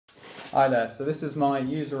Hi there, so this is my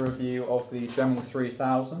user review of the Dremel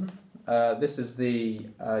 3000. This is the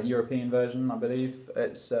European version, I believe.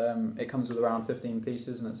 It comes with around 15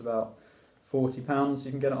 pieces and it's about £40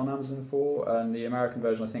 you can get it on Amazon for, and the American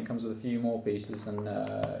version I think comes with a few more pieces and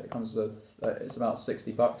it comes with, it's about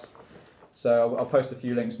 £60. So I'll post a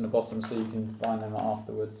few links in the bottom so you can find them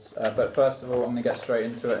afterwards. But first of all I'm going to get straight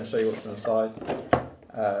into it and show you what's inside.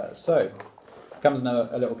 So it comes in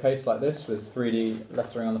a little case like this with 3D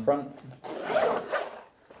lettering on the front,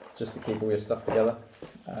 just to keep all your stuff together.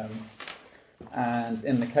 And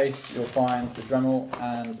in the case you'll find the Dremel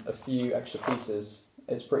and a few extra pieces.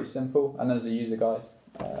 It's pretty simple, and there's a user guide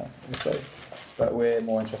also, but we're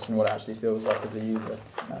more interested in what it actually feels like as a user.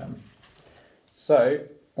 So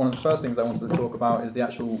one of the first things I wanted to talk about is the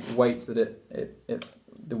actual weight that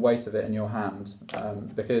the weight of it in your hand,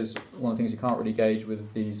 because one of the things you can't really gauge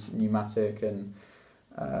with these pneumatic and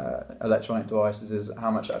electronic devices is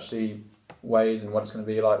how much it actually weighs and what it's going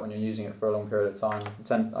to be like when you're using it for a long period of time.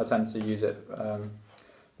 I tend to use it,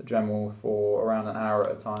 the Dremel, for around an hour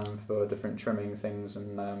at a time for different trimming things,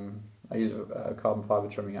 and I use carbon fibre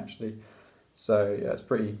trimming actually. So yeah, it's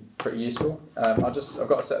pretty useful. I've got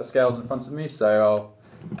a set of scales in front of me, so I'll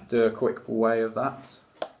do a quick weigh of that.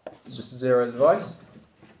 It's just a zero device.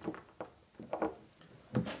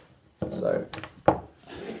 So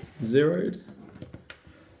zeroed.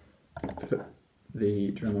 Put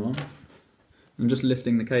the Dremel on. I'm just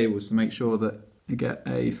lifting the cables to make sure that you get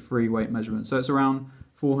a free weight measurement. So it's around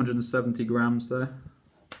 470 grams there.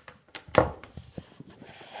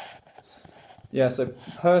 Yeah, so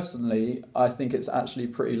personally I think it's actually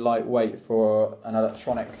pretty lightweight for an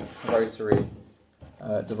electronic rotary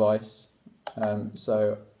device.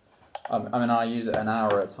 So I mean I use it an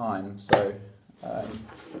hour at a time, so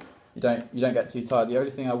you don't get too tired. The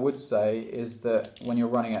only thing I would say is that when you're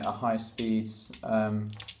running at a high speeds,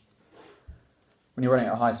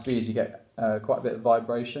 you get quite a bit of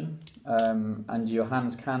vibration, and your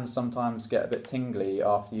hands can sometimes get a bit tingly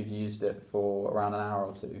after you've used it for around an hour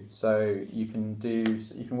or two. So you can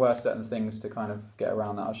wear certain things to kind of get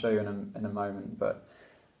around that. I'll show you in a moment. But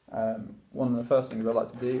one of the first things I like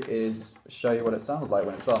to do is show you what it sounds like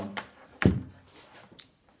when it's on.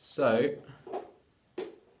 So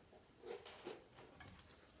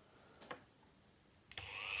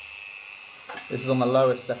this is on the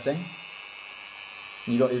lowest setting.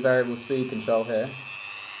 You've got your variable speed control here.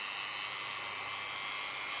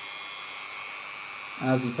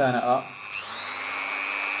 As you turn it up,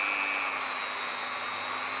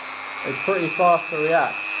 it's pretty fast to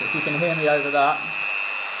react, if you can hear me over that.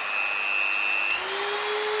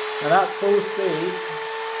 And that's full speed,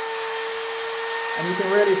 and you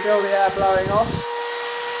can really feel the air blowing off.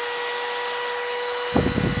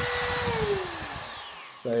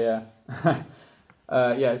 So yeah,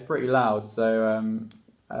 yeah, it's pretty loud. So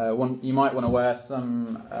you might want to wear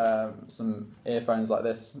some earphones like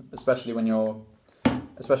this, especially when you're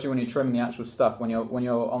trimming the actual stuff. When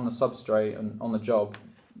you're on the substrate and on the job,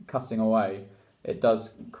 cutting away, it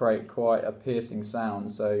does create quite a piercing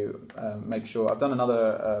sound. So make sure. I've done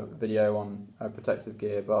another video on protective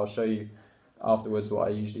gear, but I'll show you afterwards what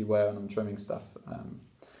I usually wear when I'm trimming stuff.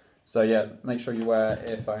 So yeah, make sure you wear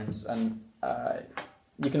earphones, and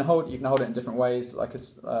you can hold it in different ways. Like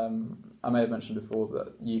I may have mentioned before,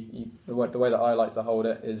 but the way that I like to hold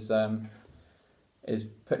it is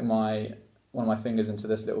putting one of my fingers into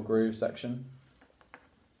this little groove section,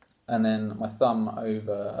 and then my thumb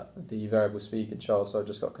over the variable speed control. So I've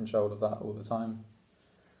just got control of that all the time.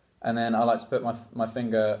 And then I like to put my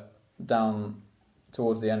finger down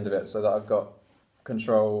towards the end of it, so that I've got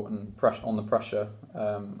control and pressure on the pressure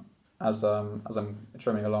as I'm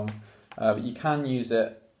trimming along. But you can use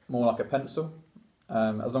it more like a pencil,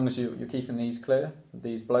 as long as you're keeping these clear,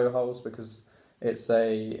 these blowholes, because it's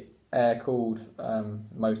a air-cooled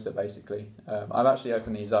motor basically. I've actually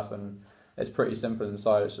opened these up and it's pretty simple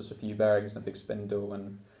inside. It's just a few bearings and a big spindle,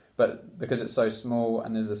 but because it's so small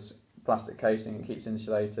and there's this plastic casing, it keeps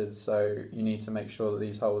insulated, so you need to make sure that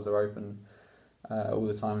these holes are open all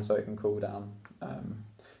the time so it can cool down.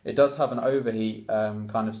 It does have an overheat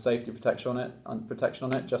kind of safety protection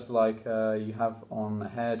on it, just like you have on a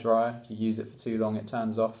hairdryer. If you use it for too long, it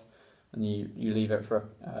turns off, and you leave it for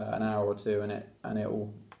an hour or two, and it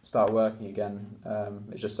will start working again.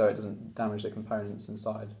 It's just so it doesn't damage the components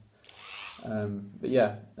inside. But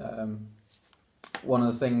yeah, one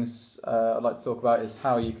of the things I'd like to talk about is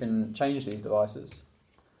how you can change these devices,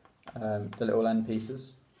 the little end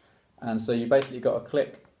pieces. And so you basically got to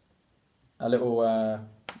click a little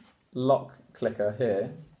lock clicker here,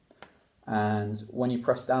 and when you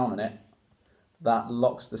press down on it, that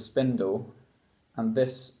locks the spindle, and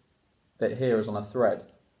this bit here is on a thread.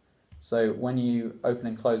 So when you open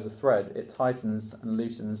and close the thread, it tightens and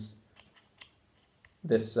loosens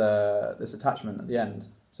this this attachment at the end.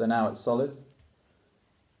 So now it's solid,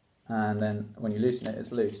 and then when you loosen it,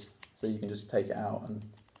 it's loose. So you can just take it out. And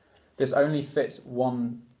this only fits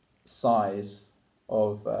one size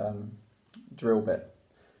of drill bit.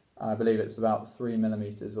 I believe it's about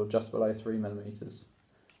 3mm or just below 3mm.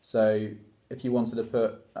 So if you wanted to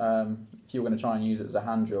put, if you were going to try and use it as a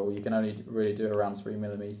hand drill, you can only really do around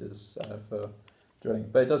 3mm for drilling.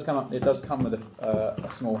 But it does come up. It does come with a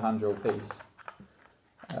small hand drill piece,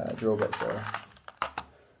 drill bit. Sorry,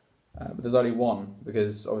 but there's only one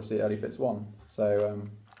because obviously it only fits one. So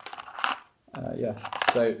yeah.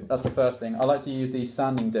 So that's the first thing. I like to use these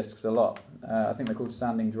sanding discs a lot. I think they're called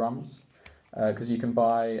sanding drums because you can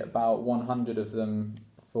buy about 100 of them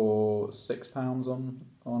for £6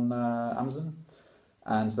 on Amazon,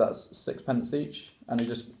 and so that's 6p each, and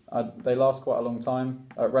they last quite a long time,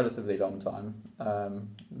 a relatively long time,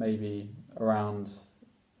 maybe around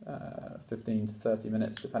 15 to 30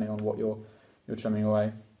 minutes depending on what you're trimming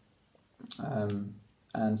away,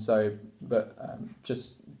 and so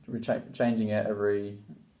just changing it every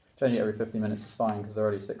 50 minutes is fine because they're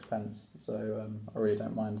only 6p, so I really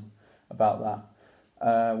don't mind about that.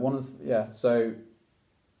 So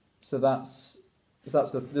that's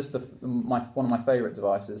one of my favourite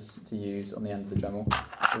devices to use on the end of the Dremel.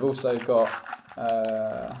 We've also got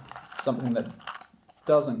something that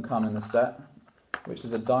doesn't come in the set, which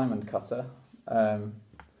is a diamond cutter. And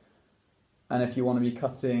if you want to be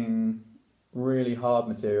cutting really hard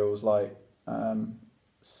materials like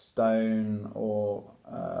stone or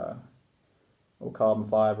carbon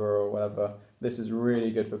fibre or whatever, this is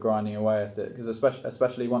really good for grinding away at it, because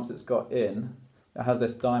especially once it's got in, it has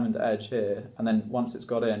this diamond edge here, and then once it's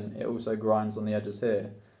got in, it also grinds on the edges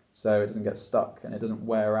here, so it doesn't get stuck and it doesn't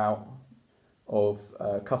wear out of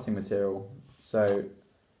cutting material. So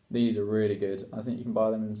these are really good. I think you can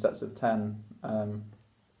buy them in sets of 10,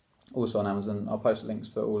 also on Amazon. I'll post links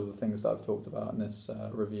for all of the things that I've talked about in this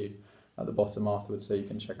review at the bottom afterwards, so you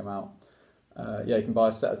can check them out. Yeah, you can buy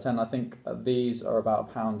a set of 10. I think these are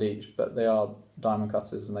about £1 each, but they are diamond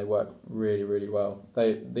cutters and they work really, really well.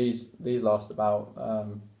 These last about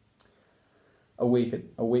a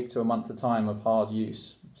week to a month at a time of hard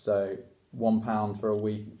use. So £1 for a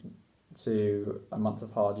week to a month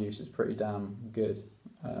of hard use is pretty damn good,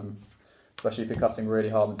 especially if you're cutting really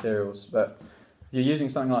hard materials. But if you're using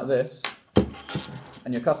something like this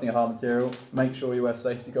and you're cutting a hard material, make sure you wear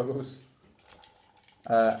safety goggles.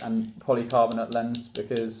 And polycarbonate lens,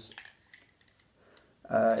 because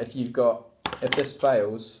if this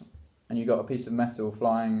fails and you've got a piece of metal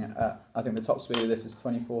flying at, I think the top speed of this is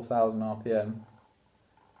 24,000 RPM,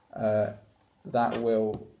 that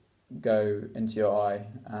will go into your eye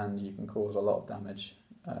and you can cause a lot of damage.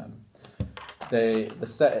 The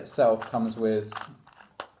set itself comes with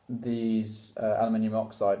these aluminium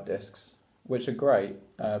oxide discs, which are great,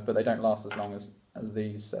 but they don't last as long as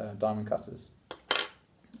these diamond cutters.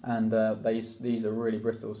 And these are really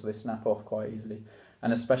brittle, so they snap off quite easily,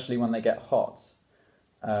 and especially when they get hot,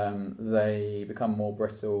 they become more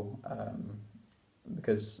brittle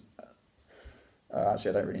because actually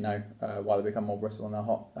I don't really know why they become more brittle when they're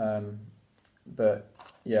hot, but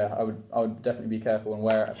yeah, I would definitely be careful and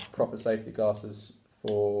wear proper safety glasses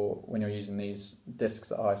for when you're using these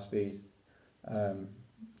discs at high speed.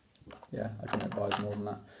 Yeah, I couldn't advise more than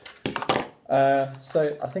that.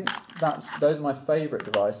 So I think those are my favourite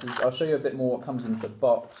devices. I'll show you a bit more what comes into the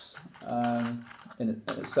box in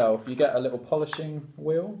itself. You get a little polishing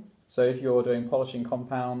wheel. So if you're doing polishing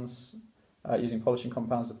compounds, using polishing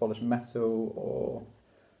compounds to polish metal or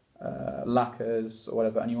lacquers or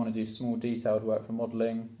whatever, and you want to do small detailed work for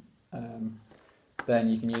modelling, then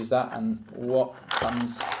you can use that. And what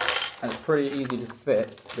comes, and it's pretty easy to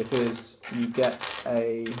fit because you get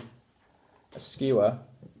a skewer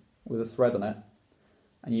with a thread on it,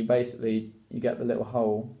 and you get the little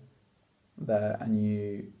hole there and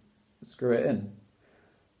you screw it in,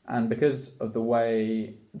 and because of the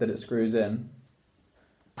way that it screws in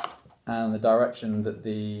and the direction that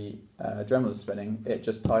the Dremel is spinning, it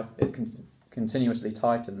continuously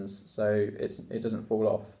tightens, so it doesn't fall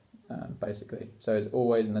off, basically. So it's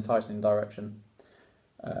always in the tightening direction.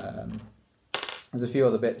 There's a few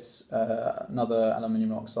other bits. Another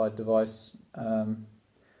aluminium oxide device.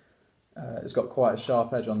 It's got quite a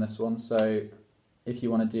sharp edge on this one, so if you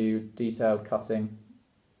want to do detailed cutting,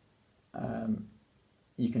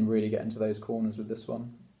 you can really get into those corners with this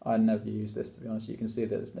one. I never used this, to be honest. You can see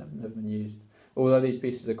that it's never been used. Although these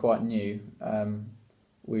pieces are quite new,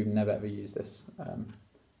 we've never ever used this,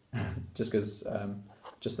 just because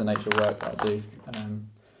just the nature of work that I do.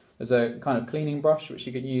 There's a kind of cleaning brush which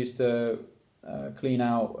you can use to clean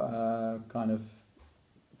out kind of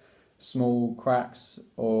small cracks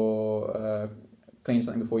or clean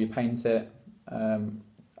something before you paint it. I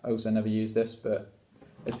also never use this, but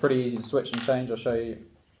it's pretty easy to switch and change. I'll show you.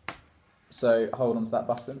 So hold onto that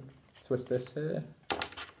button, twist this here,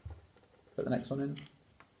 put the next one in,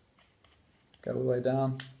 go all the way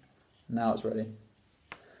down, now it's ready.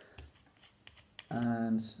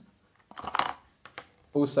 And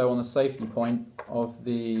also on the safety point of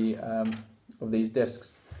these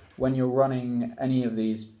discs, when you're running any of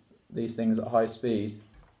these things at high speed,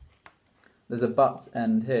 there's a butt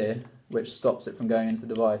end here which stops it from going into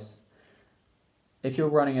the device. If you're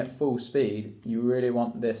running at full speed, you really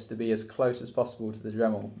want this to be as close as possible to the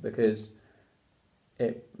Dremel, because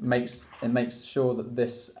it makes sure that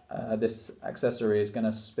this accessory is going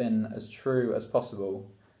to spin as true as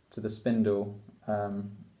possible to the spindle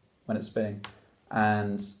when it's spinning.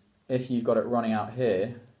 And if you've got it running out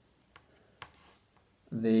here,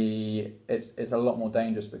 it's a lot more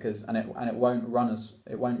dangerous because it won't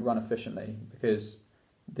run efficiently, because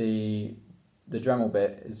the Dremel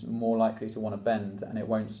bit is more likely to want to bend and it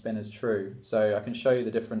won't spin as true. So I can show you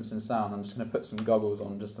the difference in sound. I'm just going to put some goggles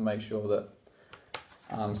on just to make sure that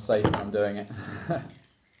I'm safe when I'm doing it.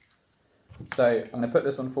 So I'm going to put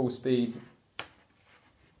this on full speed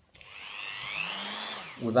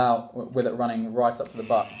with it running right up to the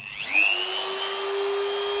butt.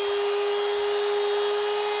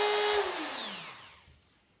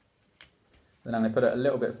 Then I'm going to put it a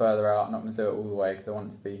little bit further out. I'm not going to do it all the way because I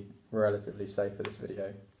want it to be relatively safe for this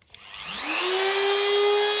video.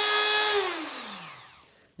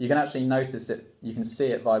 You can actually notice it, you can see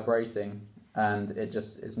it vibrating, and it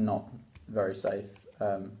just is not very safe.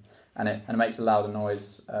 And it makes a louder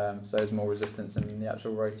noise, so there's more resistance in the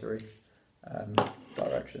actual rotary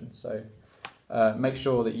direction. So make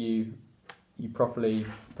sure that you properly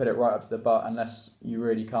put it right up to the butt. Unless you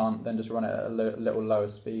really can't, then just run it at a little lower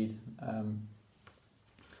speed.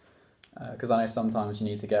 Because I know sometimes you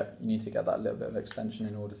need to get that little bit of extension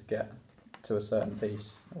in order to get to a certain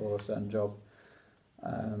piece or a certain job.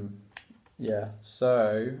 Yeah,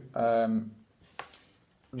 so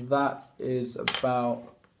that is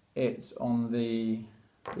about it on the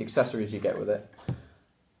accessories you get with it.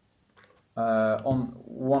 On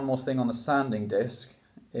one more thing on the sanding disc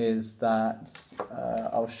is that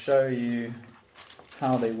I'll show you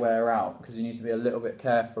how they wear out, because you need to be a little bit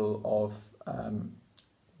careful of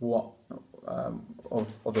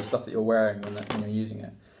of the stuff that you're wearing when you're using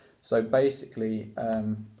it. So basically,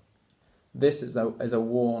 this is a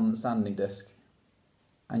worn sanding disc,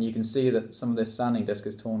 and you can see that some of this sanding disc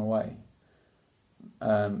is torn away,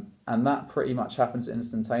 and that pretty much happens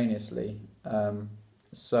instantaneously.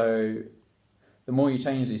 So the more you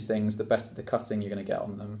change these things, the better the cutting you're going to get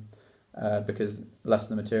on them, because less of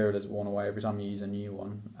the material is worn away every time you use a new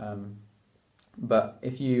one. But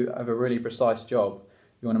if you have a really precise job,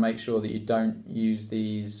 you want to make sure that you don't use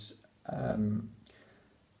these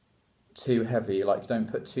too heavy, like don't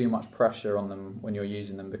put too much pressure on them when you're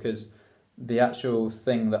using them, because the actual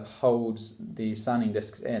thing that holds the sanding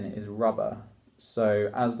discs in is rubber.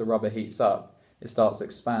 So as the rubber heats up, it starts to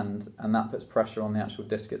expand, and that puts pressure on the actual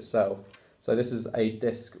disc itself. So this is a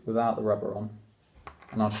disc without the rubber on,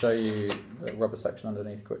 and I'll show you the rubber section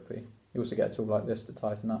underneath quickly. You also get a tool like this to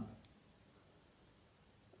tighten up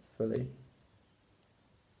fully.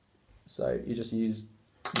 So you just use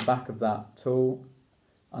the back of that tool,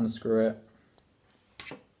 unscrew it,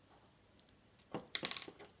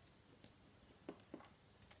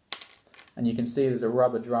 and you can see there's a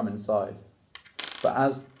rubber drum inside. But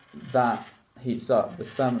as that heats up, the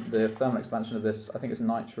thermal expansion of this, I think it's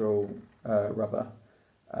nitrile rubber,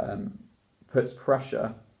 puts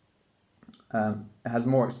pressure. It has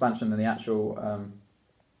more expansion than the actual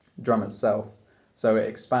drum itself, so it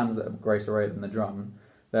expands at a greater rate than the drum.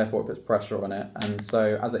 Therefore, it puts pressure on it, and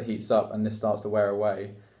so as it heats up and this starts to wear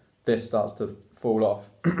away, this starts to fall off,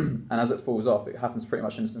 and as it falls off, it happens pretty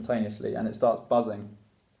much instantaneously, and it starts buzzing.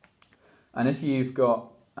 And if you've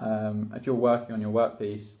got, if you're working on your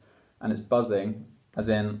workpiece and it's buzzing, as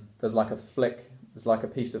in there's like a flick, there's like a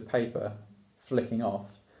piece of paper flicking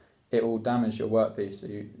off, it will damage your workpiece. So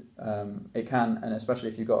it can, and especially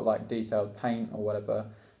if you've got like detailed paint or whatever,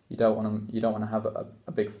 you don't want to have a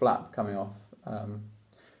big flap coming off.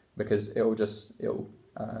 Because it will just ruin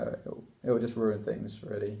things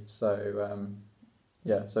really. So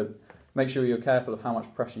yeah, so make sure you're careful of how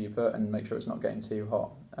much pressure you put, and make sure it's not getting too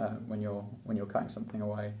hot when you're cutting something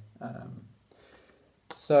away.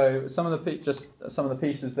 So some of the pieces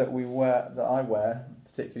that I wear,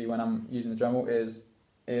 particularly when I'm using the Dremel, is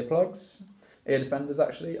earplugs, ear defenders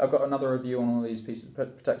actually. I've got another review on all these pieces of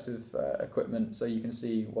protective equipment, so you can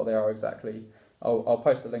see what they are exactly. I'll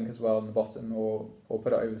post a link as well on the bottom, or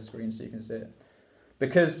put it over the screen so you can see it.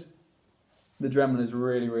 Because the Dremel is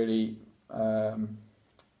really,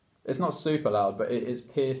 it's not super loud, but it's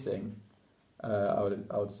piercing. I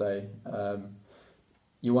would say.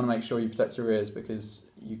 You want to make sure you protect your ears, because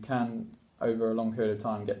you can, over a long period of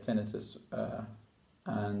time, get tinnitus,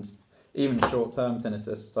 and even short-term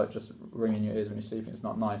tinnitus, like just ringing your ears when you're sleeping, is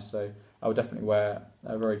not nice. So I would definitely wear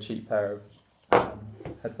a very cheap pair of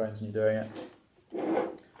headphones when you're doing it.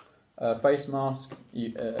 Face mask,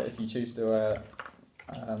 if you choose to wear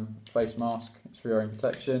face mask, it's for your own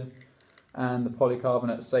protection. And the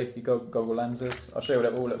polycarbonate safety goggle lenses. I'll show you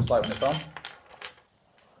what it all looks like when it's on.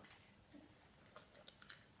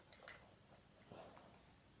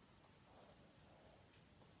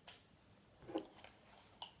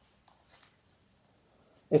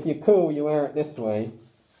 If you're cool, you wear it this way.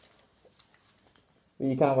 But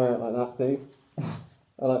you can wear it like that too.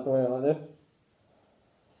 I like to wear it like this.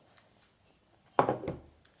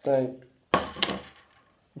 So,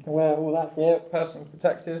 you can wear all that gear. Personal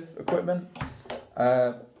protective equipment.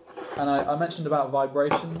 And I mentioned about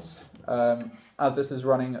vibrations. As this is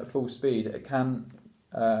running at full speed, it can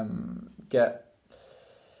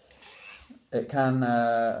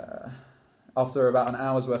after about an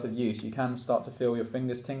hour's worth of use, you can start to feel your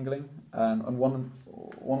fingers tingling. And one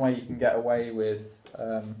way you can get away with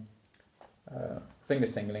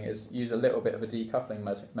fingers tingling is use a little bit of a decoupling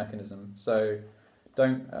mechanism. So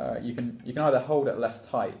you can either hold it less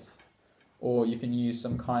tight, or you can use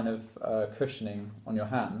some kind of cushioning on your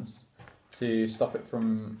hands to stop it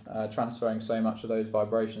from transferring so much of those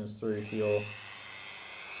vibrations through to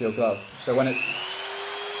your glove. So when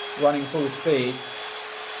it's running full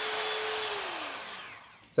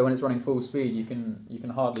speed, you can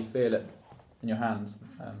hardly feel it in your hands.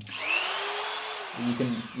 You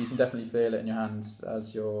can definitely feel it in your hands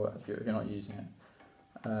if you're not using it.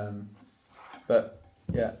 But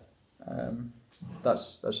yeah,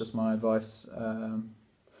 that's just my advice.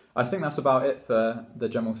 I think that's about it for the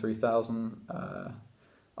Dremel 3000.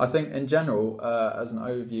 I think in general, as an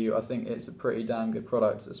overview, I think it's a pretty damn good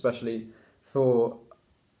product, especially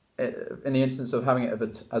in the instance of having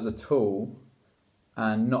it as a tool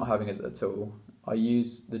and not having it as a tool. I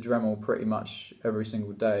use the Dremel pretty much every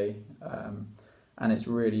single day, and it's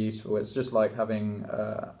really useful. It's just like having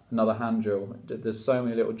another hand drill. There's so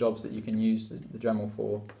many little jobs that you can use the Dremel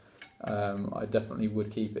for. I definitely would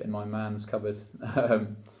keep it in my man's cupboard.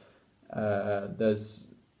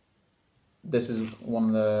 This is I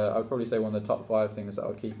would probably say one of the top 5 things that I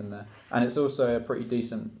would keep in there. And it's also a pretty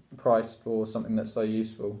decent price for something that's so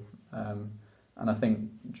useful. And I think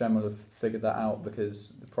Dremel have figured that out,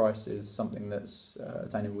 because the price is something that's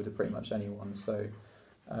attainable to pretty much anyone. So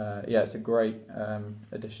yeah, it's a great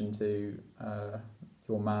addition to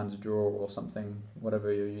your man's drawer or something,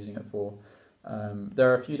 whatever you're using it for. There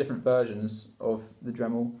are a few different versions of the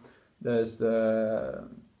Dremel. There's the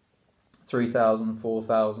 3000,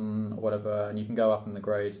 4000, or whatever, and you can go up in the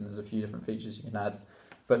grades, and there's a few different features you can add.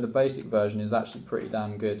 But the basic version is actually pretty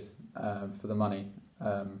damn good for the money.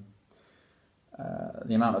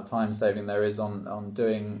 The amount of time saving there is on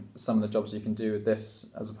doing some of the jobs you can do with this,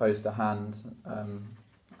 as opposed to hand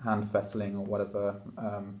fettling or whatever,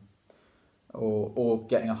 or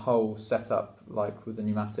getting a whole setup like with the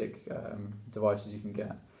pneumatic devices you can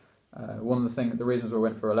get. One of the reasons we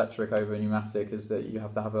went for electric over pneumatic is that you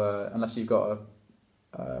have to have unless you've got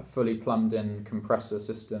a fully plumbed in compressor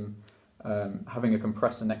system, having a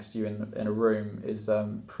compressor next to you in a room is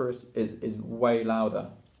way louder.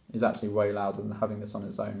 Is actually way louder than having this on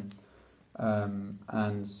its own.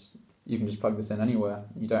 And you can just plug this in anywhere.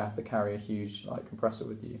 You don't have to carry a huge compressor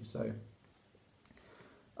with you. So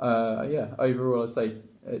yeah, overall I'd say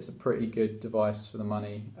it's a pretty good device for the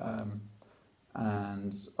money,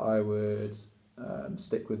 and I would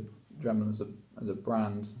stick with Dremel as a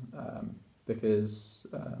brand, because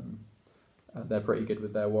they're pretty good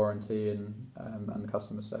with their warranty and the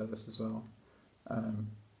customer service as well.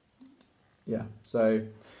 Yeah, so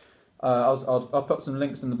I'll put some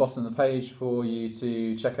links in the bottom of the page for you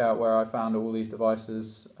to check out where I found all these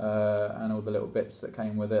devices and all the little bits that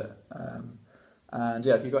came with it. And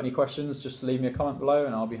yeah, if you've got any questions, just leave me a comment below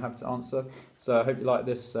and I'll be happy to answer. So I hope you like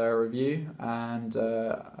this review, and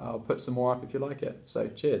I'll put some more up if you like it. So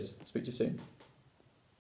cheers, speak to you soon.